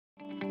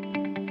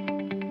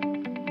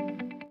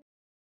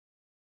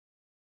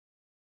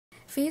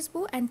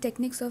Facebow and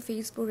techniques of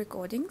Facebow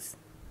recordings.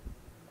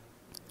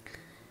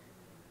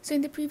 So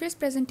in the previous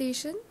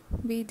presentation,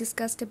 we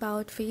discussed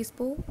about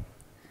Facebow,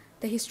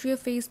 the history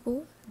of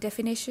Facebow,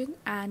 definition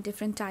and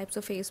different types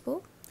of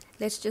Facebow.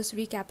 Let's just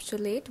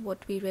recapitulate what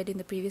we read in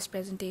the previous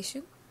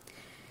presentation.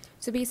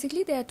 So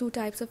basically there are two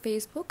types of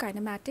Facebow,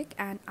 kinematic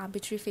and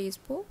arbitrary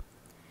Facebow.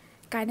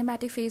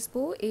 Kinematic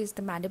Facebow is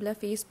the mandibular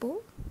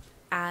Facebow,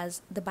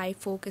 as the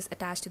bifork is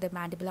attached to the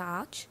mandibular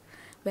arch,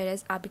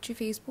 whereas arbitrary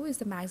Facebow is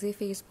the maxillary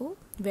Facebow,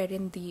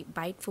 wherein the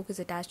bifork is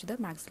attached to the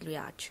maxillary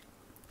arch.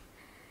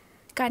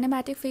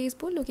 Kinematic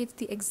Facebow locates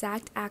the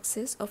exact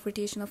axis of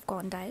rotation of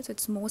condyle, so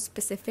it's more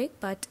specific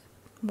but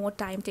more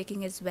time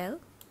taking as well.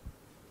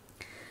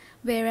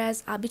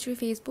 Whereas arbitrary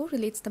Facebow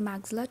relates the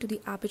maxilla to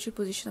the arbitrary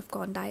position of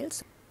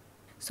condyles,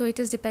 so it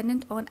is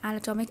dependent on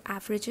anatomic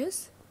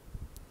averages.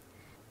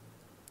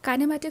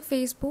 Kinematic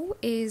Facebow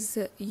is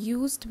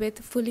used with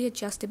fully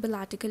adjustable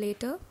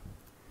articulator,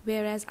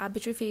 whereas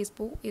arbitrary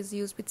Facebow is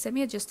used with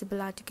semi-adjustable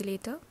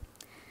articulator.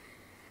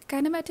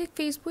 Kinematic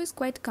Facebow is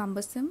quite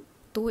cumbersome,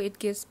 though it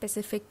gives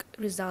specific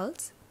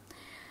results.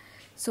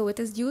 So it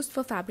is used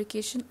for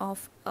fabrication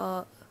of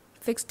a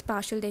fixed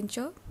partial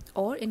denture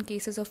or in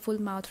cases of full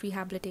mouth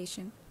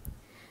rehabilitation.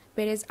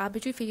 Whereas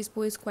arbitrary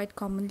Facebow is quite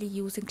commonly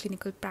used in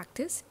clinical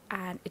practice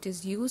and it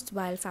is used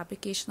while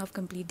fabrication of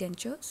complete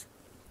dentures.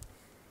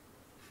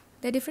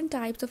 There are different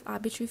types of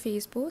arbitrary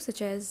Facebow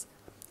such as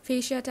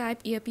fascia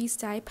type, earpiece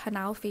type,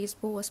 Hanau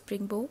Facebow or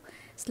spring bow,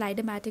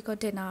 slidermatic or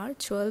tenar,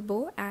 churl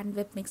bow and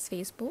whip mix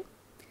Facebow.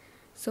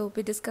 So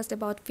we discussed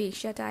about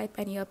fascia type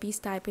and earpiece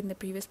type in the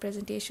previous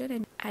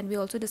presentation, and we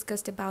also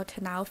discussed about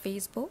Hanau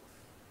Facebow.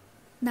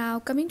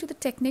 Now coming to the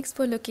techniques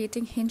for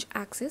locating hinge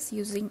axis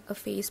using a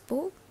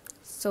Facebow.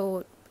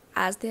 So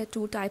as there are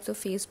two types of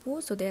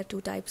Facebow, so there are two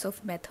types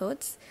of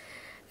methods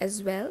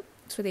as well.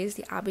 So there is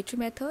the arbitrary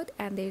method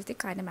and there is the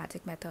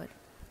kinematic method.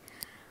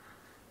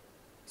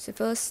 So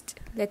first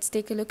let's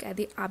take a look at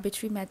the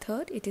arbitrary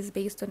method. It is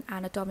based on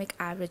anatomic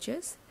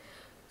averages.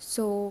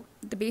 So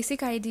the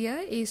basic idea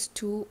is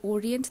to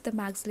orient the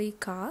maxillary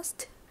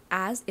cast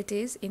as it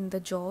is in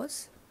the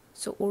jaws.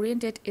 So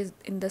orient it is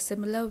in the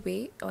similar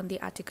way on the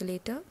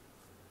articulator.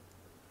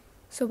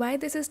 So why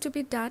this is to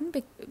be done?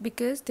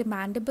 Because the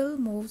mandible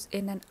moves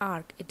in an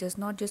arc. It does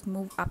not just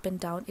move up and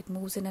down, it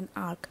moves in an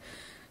arc.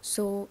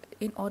 So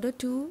in order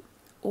to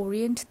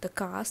orient the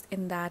cast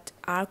in that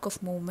arc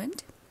of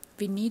movement,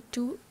 we need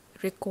to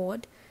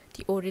record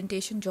the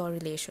orientation jaw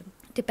relation.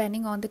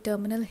 Depending on the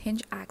terminal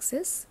hinge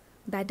axis,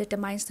 that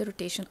determines the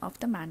rotation of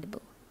the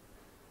mandible.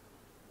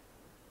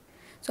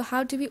 So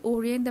how do we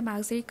orient the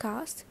maxillary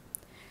cast?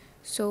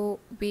 So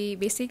we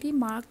basically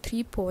mark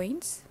 3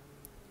 points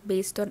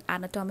based on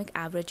anatomic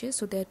averages.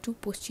 So there are 2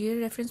 posterior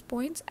reference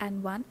points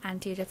and 1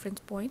 anterior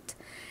reference point,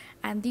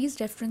 and these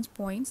reference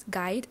points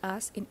guide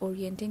us in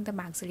orienting the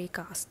maxillary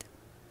cast.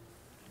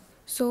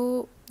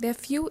 So there are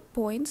few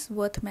points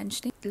worth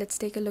mentioning. Let's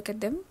take a look at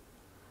them.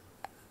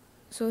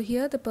 So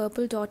here the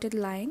purple dotted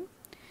line,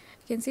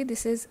 you can see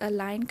this is a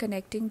line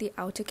connecting the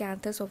outer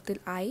canthus of the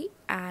eye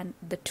and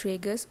the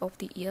tragus of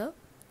the ear,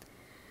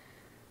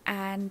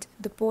 and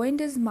the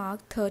point is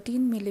marked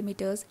 13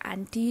 millimeters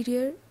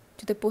anterior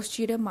to the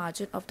posterior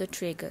margin of the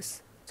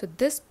tragus. So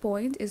this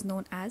point is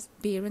known as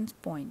Wherein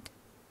point.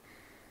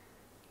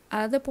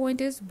 Another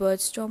point is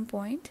Bergstrom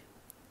point.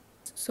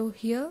 So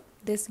here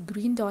this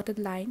green dotted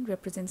line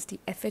represents the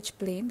FH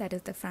plane, that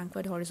is the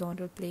Frankfurt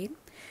horizontal plane,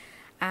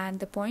 and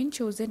the point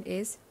chosen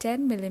is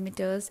 10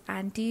 millimeters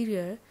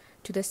anterior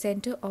to the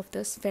center of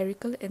the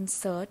spherical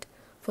insert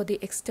for the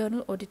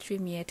external auditory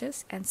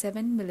meatus and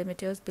 7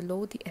 millimeters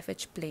below the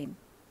FH plane.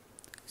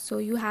 So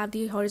you have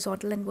the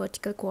horizontal and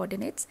vertical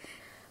coordinates.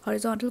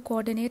 Horizontal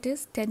coordinate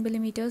is 10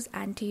 millimeters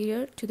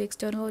anterior to the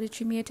external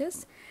auditory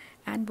meatus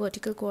and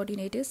vertical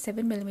coordinate is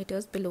 7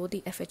 millimeters below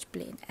the FH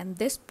plane, and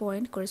this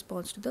point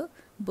corresponds to the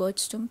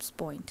Bergstrom's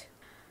point.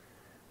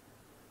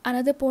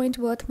 Another point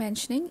worth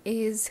mentioning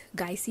is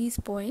Geisy's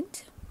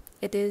point.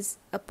 It is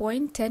a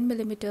point 10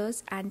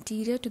 millimeters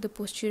anterior to the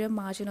posterior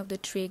margin of the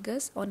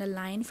tragus on a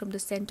line from the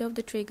center of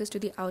the tragus to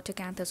the outer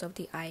canthus of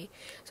the eye.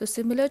 So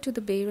similar to the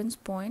Wherein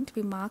point,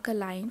 we mark a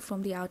line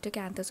from the outer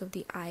canthus of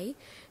the eye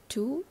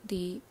to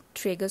the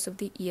tragus of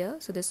the ear,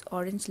 so this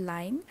orange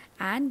line,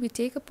 and we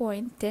take a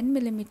point 10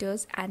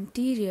 millimeters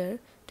anterior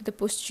to the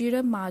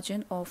posterior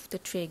margin of the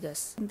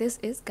tragus. And this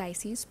is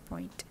Geisy's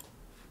point.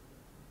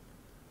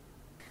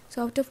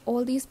 So out of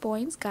all these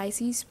points,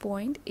 Geisy's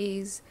point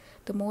is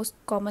the most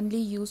commonly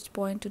used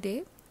point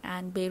today,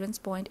 and Wherein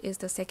point is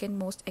the second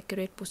most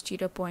accurate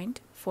posterior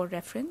point for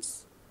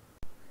reference,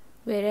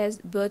 whereas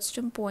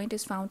Bergstrom point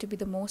is found to be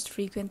the most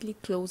frequently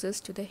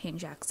closest to the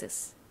hinge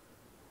axis.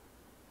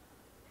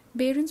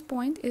 Wherein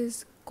point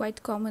is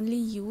quite commonly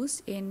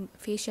used in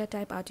fascia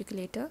type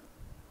articulator.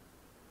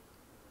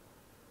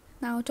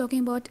 Now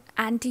talking about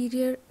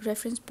anterior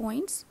reference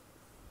points.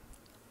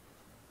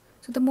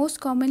 So the most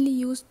commonly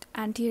used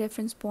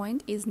anti-reference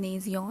point is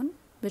nasion,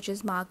 which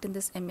is marked in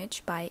this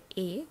image by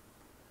A.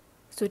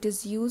 So it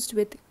is used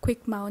with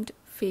quick mount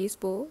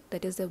Facebow,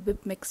 that is a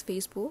whip mix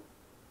Facebow.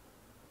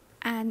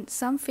 And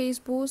some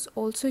Facebows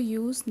also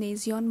use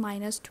Nasion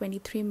minus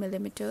 23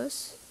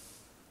 millimeters.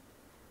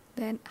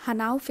 Then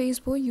Hanau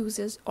Facebow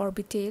uses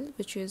orbital,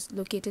 which is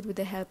located with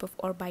the help of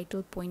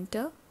orbital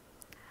pointer,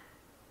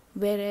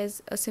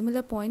 whereas a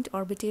similar point,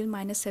 orbital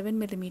minus 7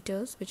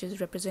 millimeters, which is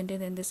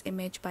represented in this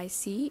image by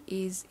C,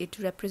 it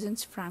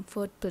represents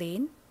Frankfurt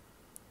plane,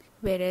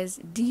 whereas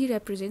D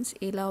represents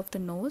ala of the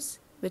nose,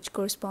 which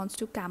corresponds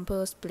to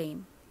Camper's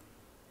plane.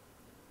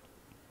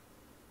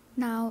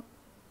 Now,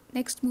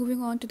 next,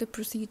 moving on to the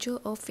procedure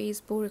of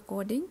Facebow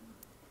recording.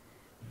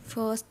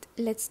 First,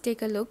 let's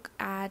take a look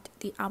at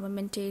the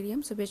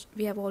Armamentarium, so which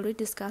we have already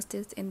discussed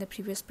this in the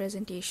previous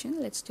presentation.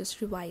 Let's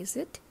just revise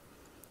it.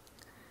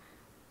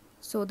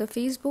 So the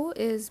Facebow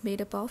is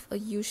made up of a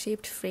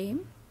U-shaped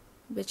frame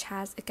which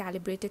has a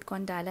calibrated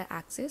condylar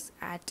axis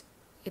at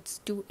its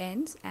two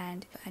ends,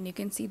 and you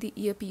can see the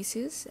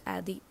earpieces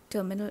at the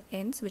terminal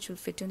ends which will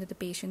fit into the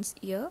patient's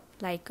ear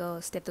like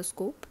a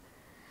stethoscope.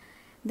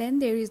 Then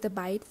there is the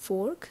bite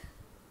fork,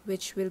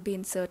 which will be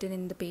inserted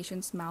in the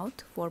patient's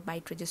mouth for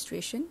bite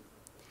registration.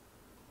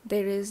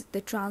 There is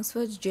the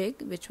transfer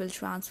jig, which will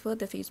transfer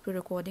the Facebow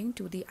recording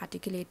to the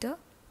articulator.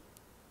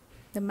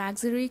 The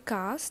maxillary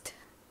cast.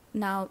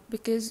 Now,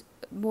 because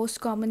most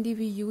commonly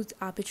we use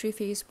arbitrary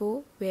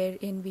Facebow,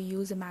 wherein we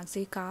use a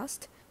maxillary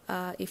cast.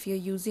 If you're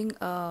using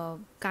a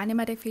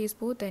kinematic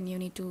Facebow, then you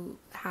need to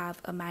have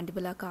a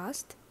mandibular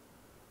cast.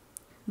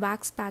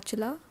 Wax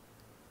spatula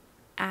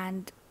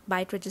and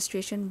bite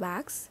registration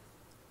wax.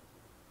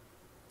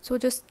 So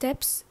the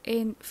steps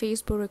in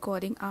Facebow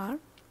recording are: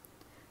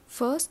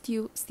 first,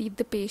 you seat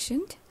the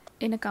patient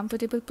in a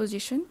comfortable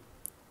position.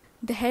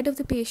 The head of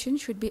the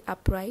patient should be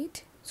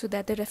upright so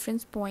that the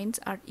reference points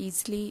are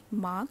easily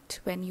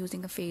marked when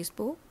using a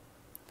Facebow.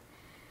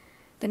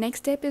 The next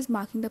step is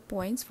marking the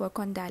points for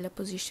condylar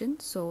position.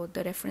 So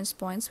the reference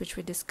points which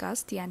we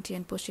discussed, the anterior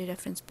and posterior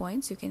reference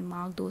points, you can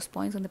mark those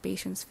points on the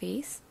patient's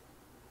face.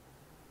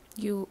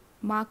 You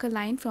mark a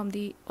line from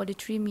the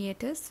auditory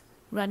meatus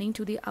running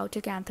to the outer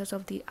canthus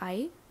of the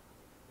eye.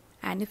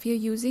 And if you're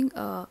using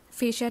a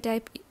fascia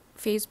type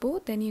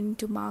Facebow, then you need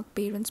to mark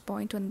Baron's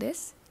point on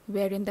this,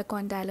 wherein the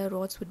condylar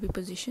rods would be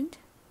positioned.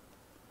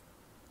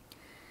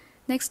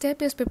 Next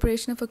step is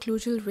preparation of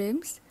occlusal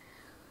rims.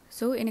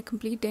 So in a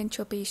complete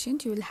denture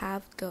patient, you will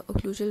have the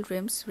occlusal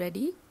rims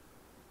ready.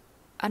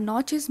 A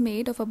notch is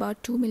made of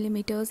about 2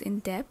 millimeters in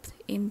depth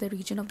in the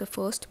region of the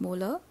first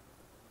molar.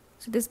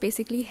 So this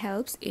basically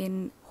helps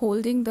in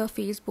holding the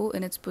Facebow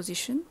in its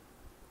position.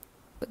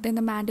 Then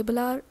the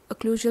mandibular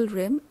occlusal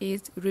rim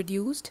is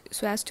reduced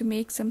so as to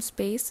make some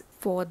space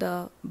for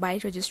the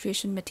bite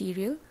registration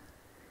material.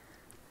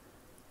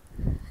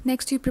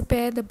 Next, you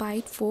prepare the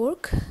bite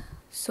fork.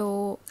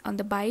 So on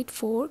the bite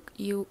fork,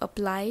 you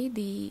apply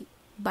the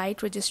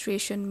bite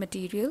registration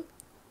material.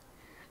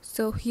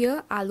 So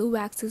here alu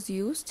wax is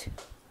used.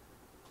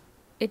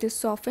 It is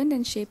softened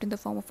and shaped in the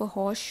form of a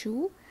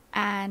horseshoe,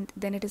 and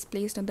then it is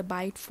placed on the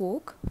bite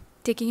fork,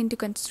 taking into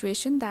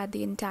consideration that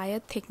the entire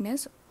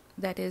thickness,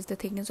 that is the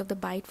thickness of the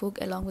bite fork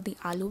along with the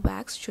alu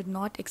wax, should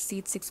not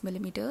exceed 6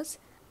 millimeters.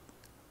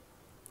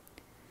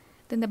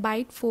 Then the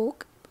bite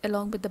fork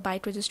along with the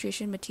bite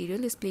registration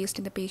material is placed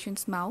in the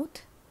patient's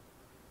mouth,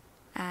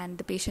 and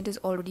the patient is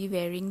already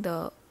wearing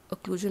the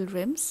occlusal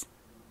rims.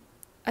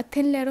 A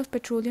thin layer of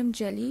petroleum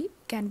jelly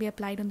can be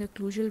applied on the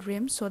occlusal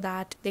rims so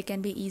that they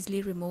can be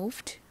easily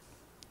removed.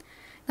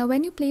 Now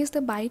when you place the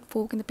bite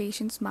fork in the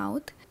patient's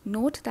mouth,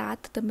 note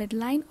that the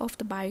midline of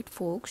the bite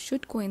fork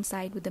should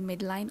coincide with the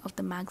midline of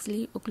the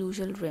maxillary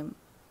occlusal rim.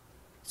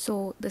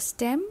 So the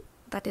stem,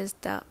 that is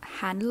the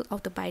handle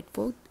of the bite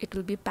fork, it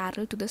will be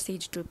parallel to the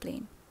sagittal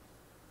plane.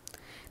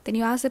 Then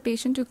you ask the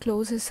patient to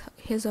close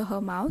his or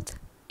her mouth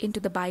into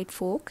the bite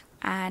fork,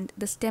 and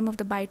the stem of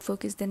the bite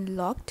fork is then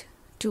locked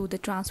to the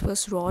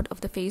transverse rod of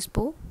the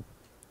Facebow.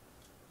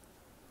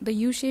 The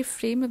U-shaped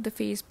frame of the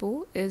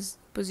Facebow is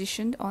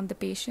positioned on the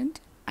patient,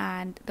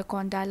 and the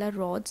condylar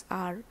rods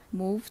are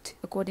moved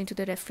according to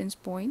the reference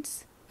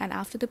points. And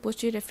after the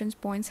posterior reference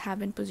points have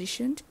been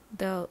positioned,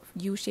 the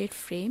U-shaped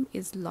frame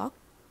is locked.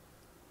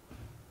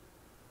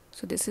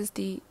 So this is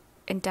the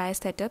entire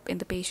setup in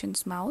the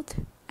patient's mouth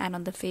and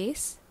on the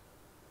face.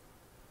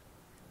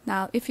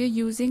 Now if you're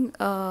using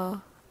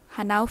a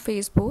Hanau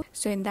Facebow,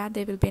 so in that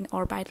there will be an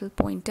orbital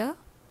pointer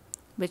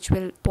which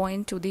will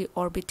point to the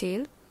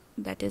orbital,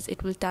 that is,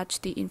 it will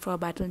touch the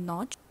infraorbital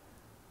notch.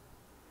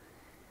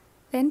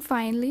 Then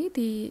finally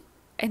the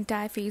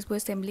entire Facebow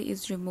assembly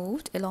is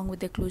removed along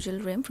with the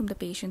occlusal rim from the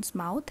patient's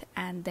mouth,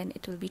 and then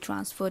it will be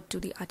transferred to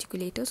the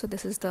articulator. So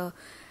this is the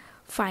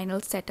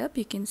final setup.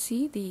 You can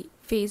see the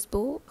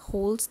Facebow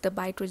holds the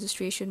bite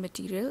registration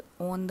material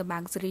on the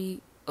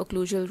maxillary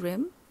occlusal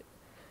rim.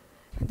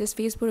 This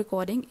Facebow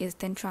recording is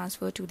then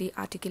transferred to the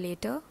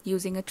articulator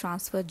using a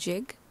transfer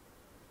jig.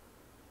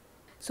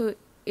 So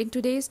in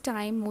today's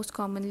time, most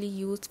commonly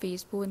used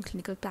Facebow in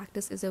clinical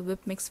practice is a whip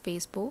mix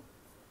Facebow.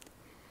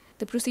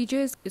 The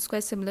procedure is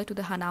quite similar to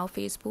the Hanau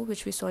Facebow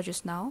which we saw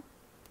just now.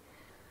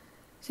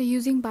 So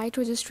using bite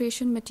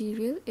registration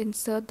material,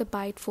 insert the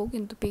bite fork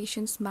into the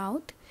patient's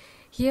mouth.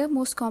 Here,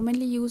 most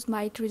commonly used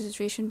bite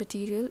registration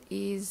material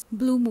is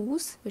blue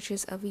mousse, which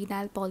is a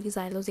vinyl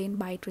polyxylosane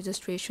bite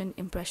registration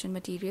impression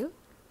material.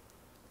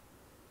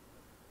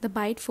 The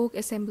bite fork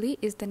assembly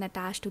is then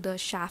attached to the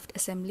shaft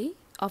assembly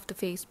of the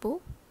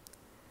facebow.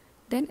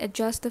 Then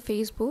adjust the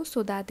facebow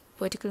so that the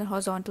vertical and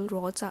horizontal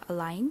rods are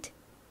aligned.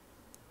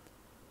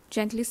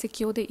 Gently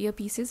secure the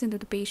earpieces into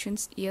the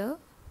patient's ear.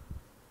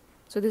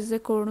 So this is a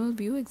coronal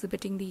view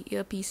exhibiting the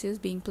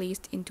earpieces being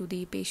placed into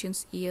the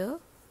patient's ear.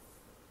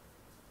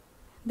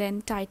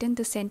 Then tighten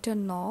the center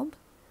knob.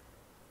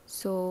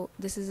 So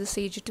this is a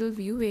sagittal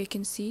view where you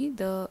can see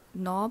the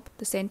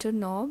center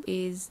knob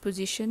is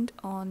positioned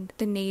on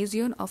the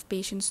nasion of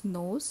patient's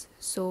nose.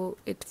 So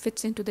it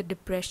fits into the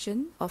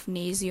depression of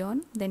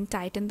nasion. Then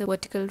tighten the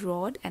vertical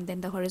rod and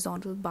then the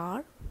horizontal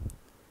bar.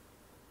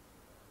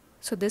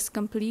 So this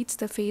completes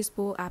the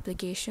facebow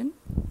application.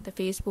 The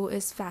facebow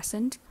is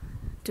fastened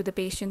to the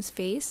patient's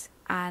face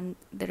and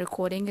the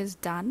recording is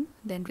done.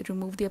 Then we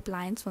remove the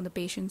appliance from the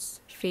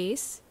patient's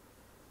face.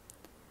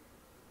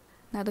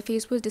 Now the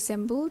facebow is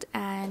disassembled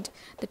and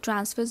the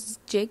transfer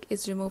jig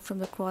is removed from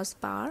the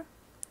crossbar.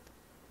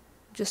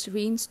 Just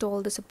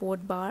reinstall the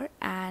support bar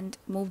and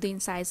move the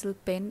incisal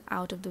pin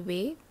out of the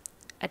way.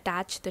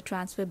 Attach the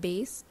transfer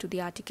base to the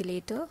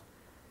articulator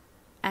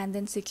and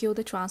then secure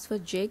the transfer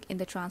jig in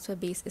the transfer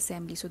base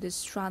assembly. So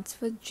this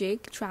transfer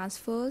jig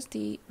transfers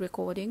the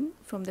recording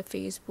from the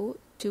facebow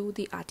to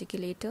the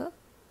articulator.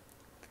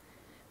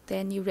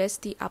 Then you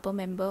rest the upper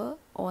member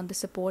on the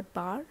support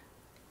bar.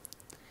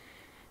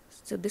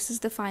 So this is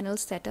the final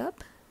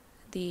setup.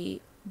 The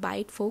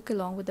bite fork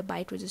along with the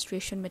bite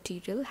registration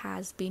material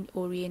has been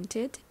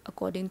oriented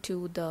according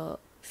to the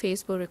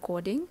facebow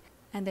recording,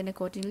 and then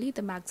accordingly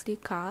the maxillary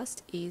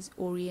cast is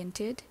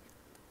oriented.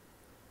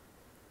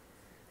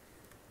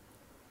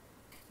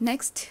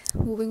 Next,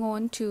 moving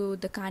on to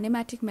the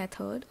kinematic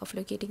method of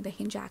locating the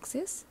hinge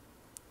axis,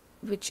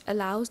 which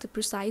allows the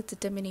precise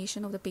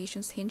determination of the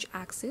patient's hinge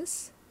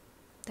axis,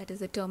 that is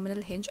the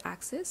terminal hinge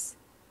axis.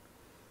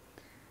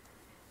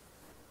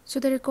 So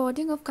the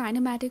recording of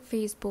kinematic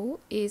facebow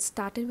is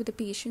started with the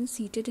patient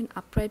seated in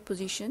upright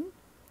position,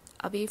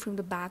 away from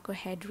the back or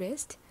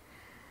headrest.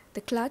 The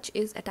clutch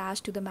is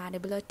attached to the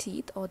mandibular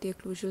teeth or the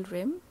occlusal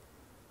rim,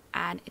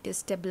 and it is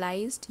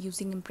stabilized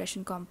using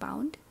impression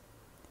compound.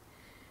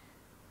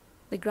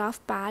 The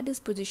graph pad is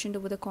positioned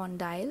over the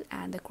condyle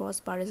and the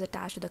crossbar is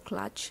attached to the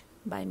clutch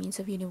by means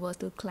of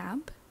universal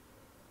clamp.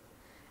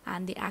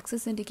 And the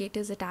axis indicator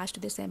is attached to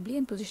the assembly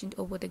and positioned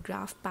over the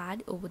graph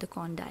pad over the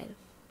condyle.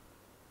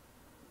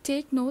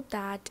 Take note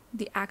that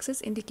the axis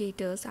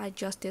indicators are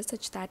adjusted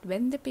such that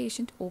when the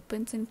patient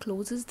opens and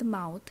closes the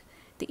mouth,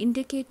 the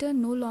indicator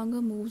no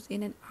longer moves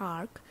in an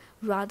arc,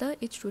 rather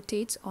it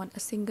rotates on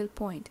a single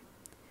point.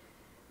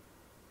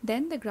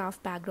 Then the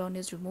graph background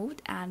is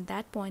removed and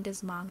that point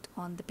is marked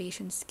on the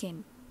patient's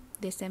skin.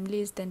 The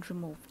assembly is then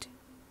removed.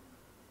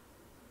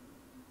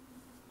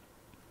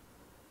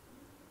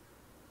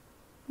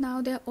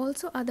 Now there are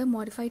also other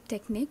modified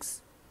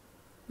techniques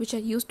which are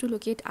used to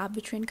locate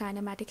arbitrary and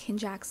kinematic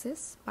hinge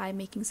axis by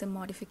making some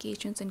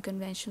modifications in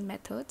conventional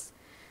methods.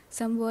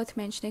 Some worth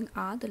mentioning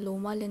are the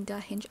Loma-Linda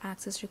hinge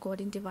axis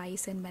recording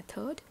device and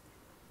method,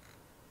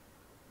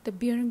 the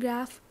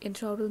Bjorngraf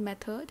intraoral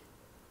method,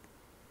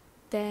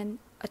 then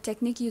a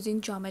technique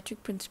using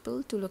geometric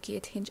principle to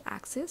locate hinge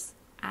axis,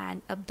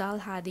 and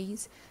Abdal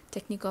Hadi's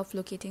technique of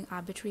locating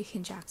arbitrary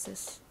hinge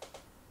axis.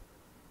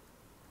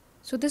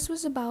 So this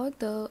was about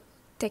the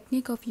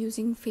technique of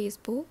using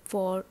facebow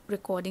for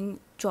recording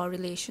jaw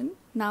relation.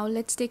 Now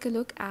let's take a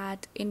look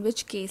at in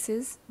which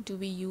cases do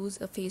we use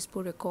a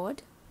facebow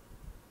record.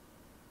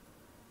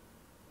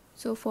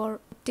 So for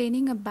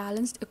obtaining a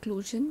balanced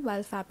occlusion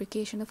while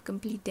fabrication of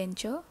complete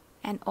denture,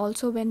 and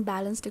also when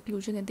balanced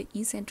occlusion in the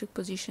eccentric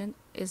position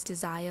is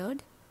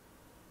desired.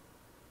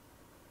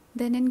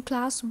 Then in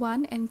class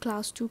 1 and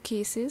class 2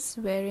 cases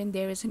wherein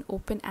there is an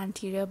open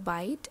anterior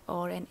bite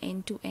or an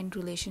end-to-end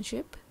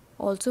relationship,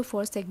 also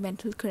for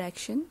segmental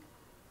correction.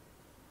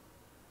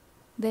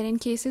 Then in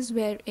cases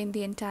wherein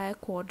the entire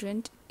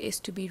quadrant is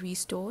to be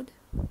restored,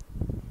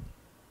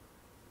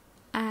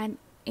 and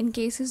in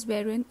cases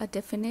wherein a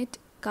definite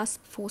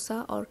cusp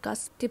fossa or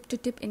cusp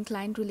tip-to-tip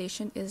inclined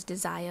relation is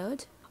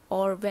desired,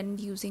 or when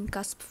using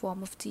cusp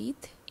form of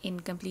teeth in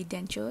complete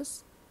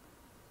dentures.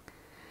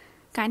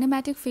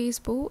 Kinematic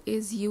facebow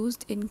is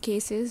used in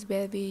cases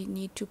where we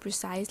need to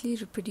precisely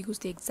reproduce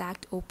the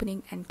exact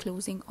opening and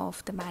closing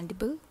of the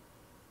mandible.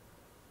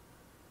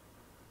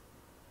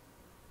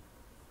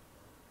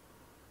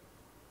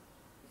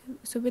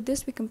 So with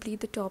this we complete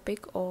the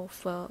topic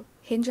of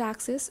hinge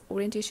axis,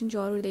 orientation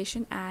jaw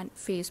relation, and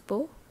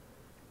facebow.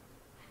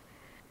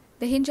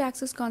 The hinge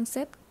axis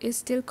concept is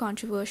still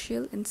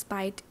controversial in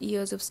spite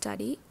years of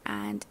study,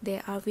 and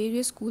there are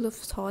various schools of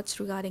thoughts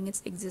regarding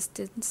its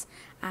existence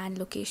and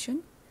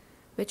location,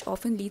 which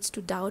often leads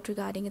to doubt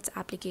regarding its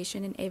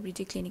application in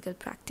everyday clinical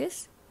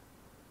practice.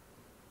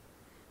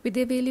 With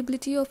the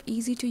availability of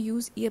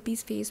easy-to-use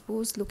earpiece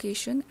facebows,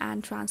 location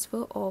and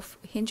transfer of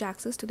hinge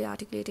axis to the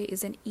articulator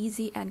is an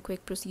easy and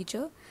quick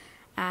procedure,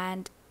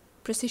 and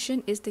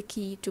Precision is the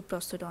key to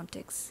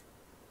prosthodontics.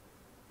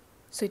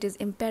 So it is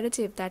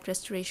imperative that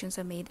restorations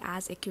are made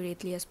as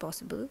accurately as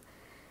possible,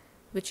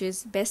 which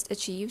is best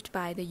achieved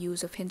by the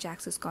use of hinge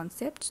axis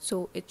concept.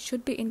 So it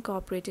should be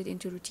incorporated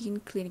into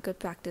routine clinical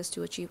practice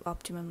to achieve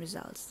optimum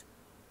results.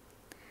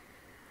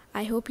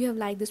 I hope you have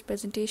liked this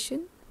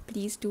presentation.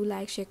 Please do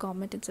like, share,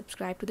 comment, and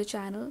subscribe to the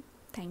channel.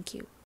 Thank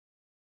you.